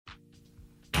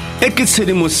e ke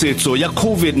tshedimosetso ya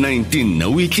COVID-19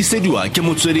 o itlisediwa ke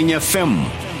motsweding FM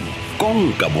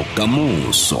konka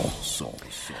bokamoso.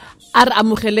 A re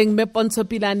amogeleng me Pontsho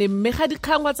Pilane mme ga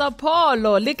dikgangwa tsa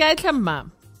pholo le kae tlhemma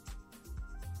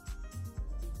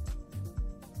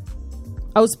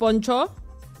Ausponcho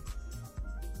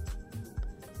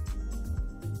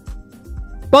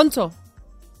Pontsho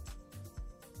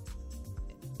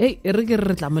re ke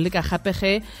re tla mo le ka gape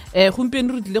ge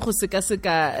gompieno re tlile go seka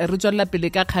re tswalla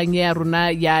pele ka kgang ya rona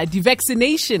ya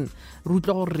di-vaccination re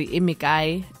utlwa gore e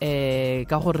mekae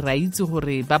ka gore ra itse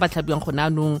gore ba ba tlhabiwang gona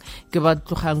anong ke ba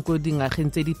tlogang ko dingwageng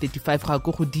tse di 35 ga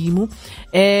go godimo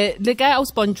le kae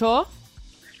Ausponcho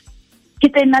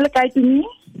ke tena le kae teng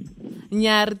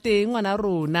nya re teng ngwana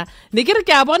rona ne ke re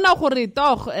ke a bona gore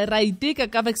ra iteka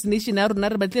ka vaccination ya rona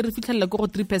re batle re fitlhelela go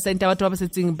 3% ya batho ba ba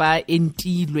setseng ba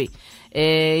entilwe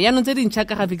yaanong tse dintšha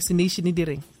ka ga vaccination e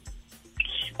direng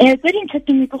tse dintšha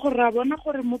ke gore ra bona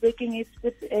gore mo bekeng e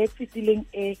fetileng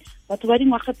batho ba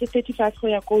dingwaga tse 35 go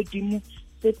ya ko godimo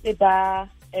setse ba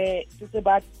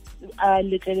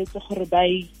letleletse gore ba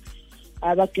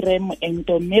kry-e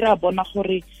moento mme ra bona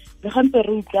gore le gantse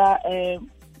re utlwa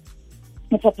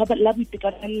Mafapha la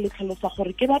boitekanelo le tlhalosa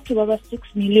gore ke batho ba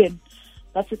 6 million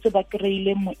ba setse ba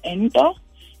kry-ile moento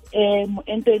e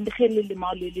le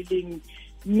lemao le le leng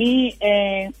mme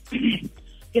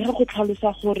ke ge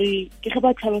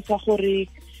ba tlhalosa gore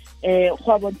go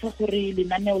a bontsha gore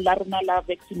lenaneo la rona la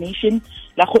vaccination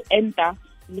la go enta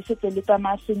le setse le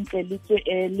tsamaya sentle le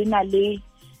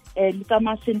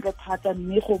tsamaya sentle thata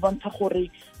mme go bontsha gore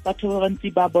batho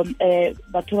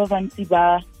ba bantsi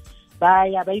ba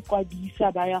ya ba ikwadisa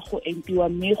ba ya go entiwa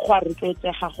mme go a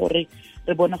rotloetsega gore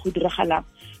re bona go diragalang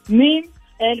mme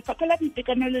lefapha la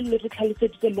boitekanelo le re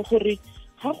tlhaloseditse le gore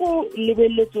ga go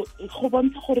lebeletse go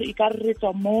bontsha gore e ka re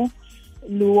tswa mo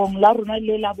leong la rona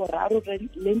le la boraro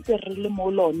le ntse re le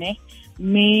mo lone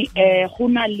mme go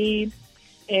na le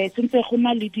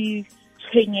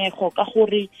ditshwenyego ka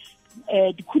gore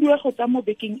dikhuduego tsa mo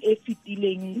bekeng e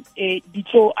fetileng di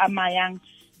tlo amayang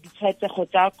ditshwaetsego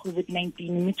tsa COVID-19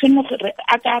 mme tshwene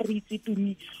a ka re itse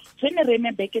tumi tshwene re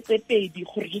eme beke tse pedi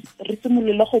gore re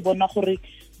simolole go bona gore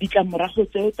ditlamorago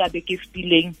tseo tsa beke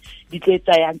fetileng di tlo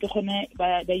tsayang ke gone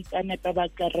ba itsanepa ba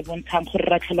ka re bontshang gore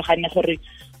ra tlhaloganya gore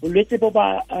bolwetse bo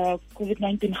ba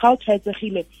COVID-19 ga o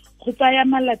tshwaetsegile go tsaya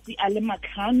malatsi a le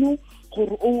 5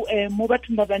 gore mo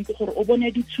bathong ba bantsi gore o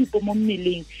bone ditshupo mo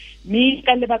mmeleng mme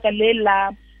ka lebaka le la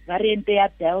variant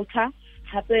ya Delta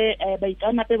gape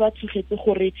baitanape ba tshogetse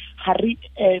gore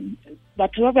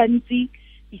batho ba bantsi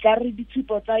e ka re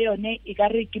ditshupo tsa yone e ka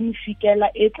re ke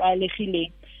mofikela e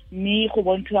tlwaelegileng mme go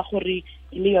bontsha gore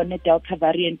le yone Delta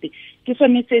variant ke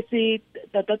sone se se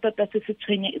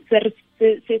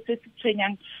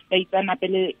tshwenyang baitanape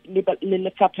le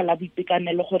lefapha la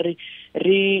boitekanelo gore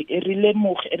re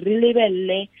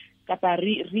lebelle kapa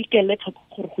re ikele tlhoko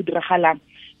gore go diragalang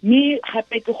mme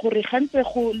gape ke gore gantse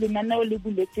go lenaneo le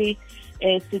buletse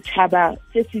setšhaba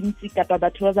se se ntsi kapa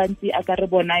batho ba bantsi a ka re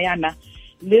bona yana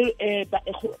le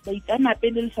baitanape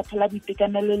le lefapha la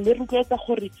boitekanelo le rotloetsa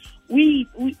gore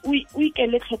o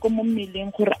ikele tlhoko mo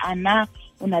mmeleng gore ana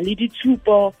o na le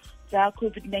ditshupo tsa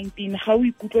COVID-19 ga o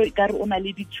ikutlwa e ka re o na le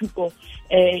ditshupo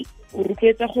o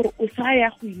rotloetsa gore o sa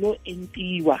ya go ilo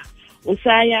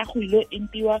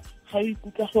entiwa ga o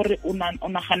ikutlwa gore o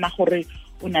nagana gore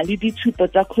o na le ditshupo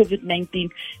tsa COVID-19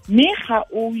 mme ga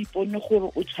o ipone gore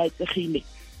o tshwaetsegile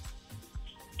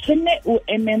tshwane o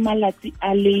eme malatsi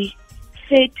a le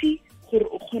 30 gore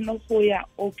o kgone go ya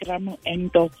o kry-a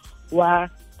moento wa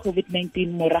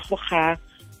COVID-19 morago ga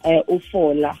o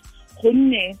fola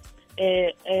gonne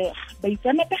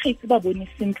baitsanape ga itse ba bone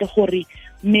sentle gore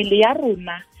mmele ya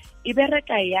rona e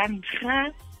bereka yang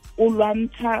ga o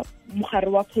lwantsha mogare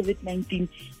wa COVID-19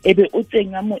 ebe o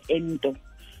tsenya moento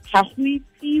ga go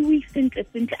itsiwe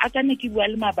sentle a ka ne ke bua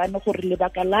le mabane gore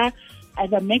lebaka la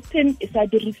ivermectin e sa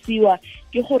dirisiwa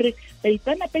ke gore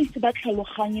baitsanape se ba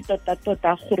tlhaloganye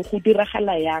tota gore go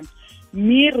diragala yang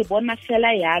mme re bona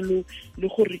fela yalo le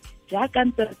gore jaaka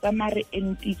ntse re tsamaya re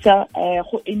entisa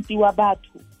go entiwa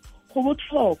batho go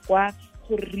botlhokwa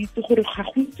gore re itse gore ga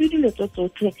go itse dilo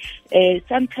tsotlhe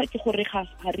sa ntlha ke gore ga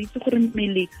re itse gore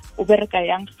mmele o bereka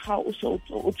yang ga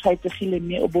o tshwaetsegile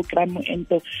mme o bo kry-a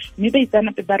moento mme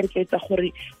baitsanape ba rotloetsa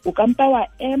gore o kampa wa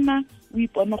ema o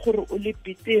ipone gore o le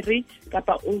betere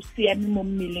kapa o siame mo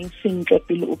mmeleng sentle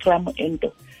pele o kry-a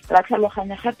moento ra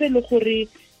tlhaloganya gape le gore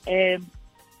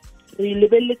re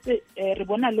lebeletse re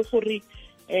bona le gore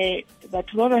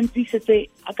batho ba bantsi setse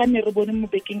a ka ne re bone mo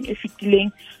bekeng e fetileng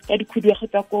ka dikhuduego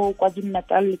tsa ko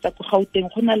KwaZulu-Natal le tsa go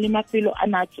Gauteng go na le mafelo a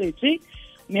na tswetse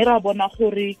mme ra bona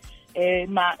gore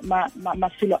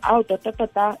mafelo ao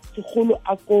tota segolo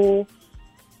a ko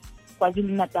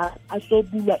KwaZulu-Natal a so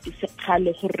bula e se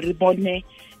kgale gore re bone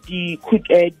di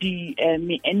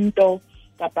meento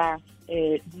kapa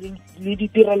le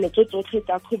ditirelo tsotlhe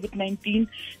tsa COVID-19,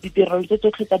 ditirelo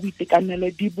tsotlhe tsa boitekanelo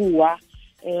di boa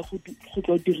go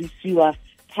tlo dirisiwa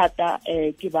thata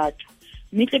ke batho.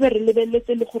 Mme tle be re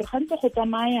lebeletse le gore gantse go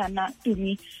tsamayana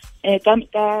tumi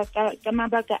ka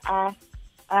mabaka a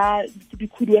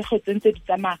dikhuduego tse di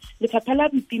tsamaya. Lefapha la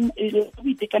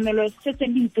boitekanelo setse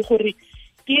le itse gore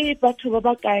ke batho ba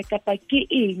ba kae kapa ke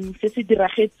eng se se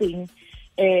diragetseng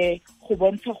go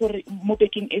bontsha gore mo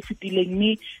bekeng e fetileng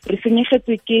mme re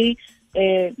senyegetswe ke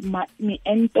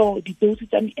meento didosi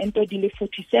tsa meento di le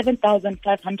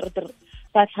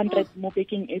 47,500 mo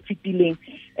bekeng e fetileng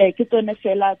ke tsone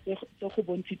fela tse go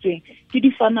bontshitsweng ke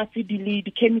di-pharmacy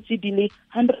di-chemistry di le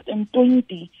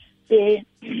 120 tse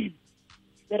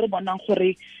re bonang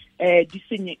gore di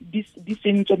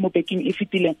sentswe mo bekeng e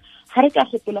fetileng. Ga re ka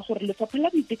gopola gore lefapha la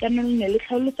boitekanelo ne le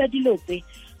tlhalosa dilo tse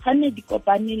ga ne di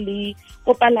kopane le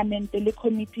ko palamente le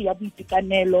committee ya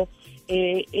boitekanelo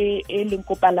e leng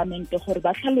ko palamente gore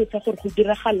ba tlhalosa gore go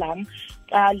diragalang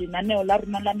ka lenaneo la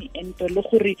rona la meento le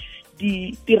gore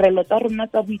ditirelo tsa rona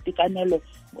tsa boitekanelo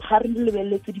ga re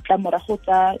lebeletse ditlamorago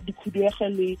tsa dikhuduego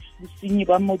le bosenyi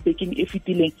ba mo bekeng e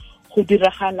fetileng go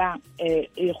diragala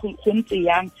go ntse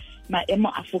yang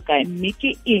maemo a fokae mme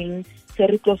ke eng se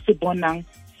re tlo se bonang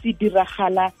se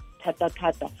diragala thata.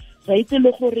 Ra itse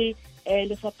le gore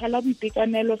lefapha la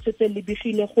boitekanelo setse le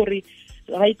begile gore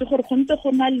ra itse gore go ntse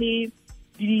go na le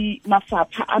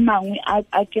mafapha a mangwe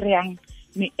a kry-ang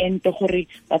meento gore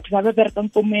batho ba ba berekang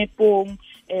ko moepong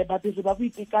badiri ba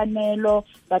boitekanelo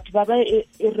batho ba re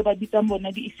ba bitsang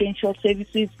bona di-essential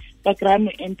services ba kry-a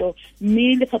meento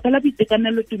mme lefapha la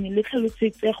boitekanelo tumi le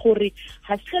tlhalositse gore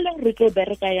ga se tlhele re tlo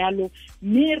bereka yalo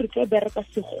mme re tlo bereka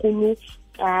segolo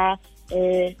ka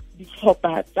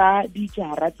ditlhopha tsa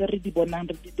dijara tse re di bonang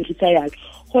re di dirisa yalo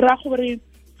go raya gore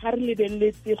ga re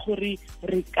lebeletse gore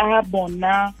re ka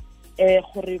bona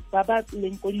gore ba ba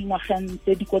leng ko dingwageng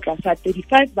tse di ko tlasa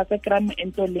 35 ba ka kry-a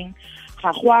moento leng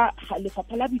ga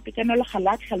lefapha la boitekanelo ga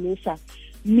la tlhalosa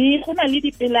mme go na le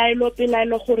dipelaelo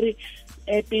gore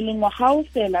pele ngwaga o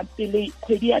fela pele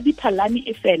kgwedi ya Diphalane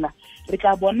e fela re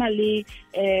tla bona le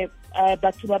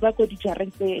batho ba ba ko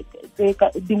dijareng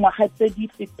dingwaga tse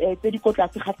di ko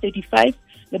tlase ga 35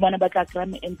 le bona ba tla kry-a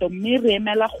meento mme re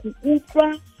emela go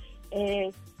utlwa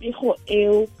pego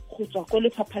eo go tswa ko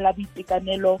lefapha la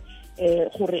boitekanelo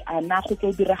gore ana go tlo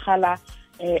diragala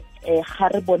ga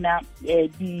re bona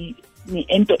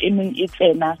meento e meng e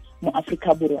tsena mo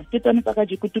Afrika Borwa. Ke tsone tsa ka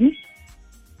jekotumi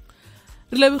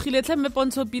re lebogile tlhemme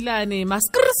Pontsho Pilane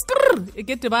maskr e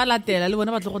kete ba latela le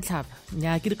bona ba tlo go tlhapa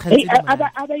nya ke dikgantse a ba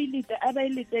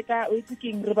iletse ka o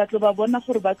itsekeng re batlo ba bona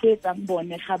gore ba tlo etsang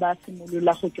bone ga ba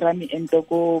simolola go kry-a meento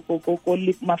ko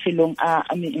mafelong a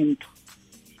meento.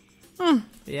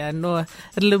 Ya no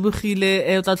re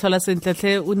lebogile o tla tlhola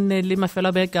sentletlhe o nne le mafelo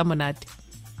a beke a monate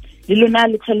le lona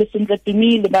le tlhole sentle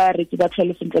tumi le ba reki ba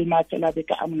tlhole sentle le mafelo a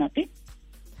beke a monate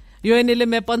yo ene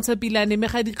le Pontsho Pilane me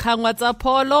ga dikgangwa tsa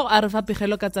pholo a re fa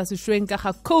pegelo ka tsa sešweng ka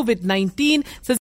ga COVID-19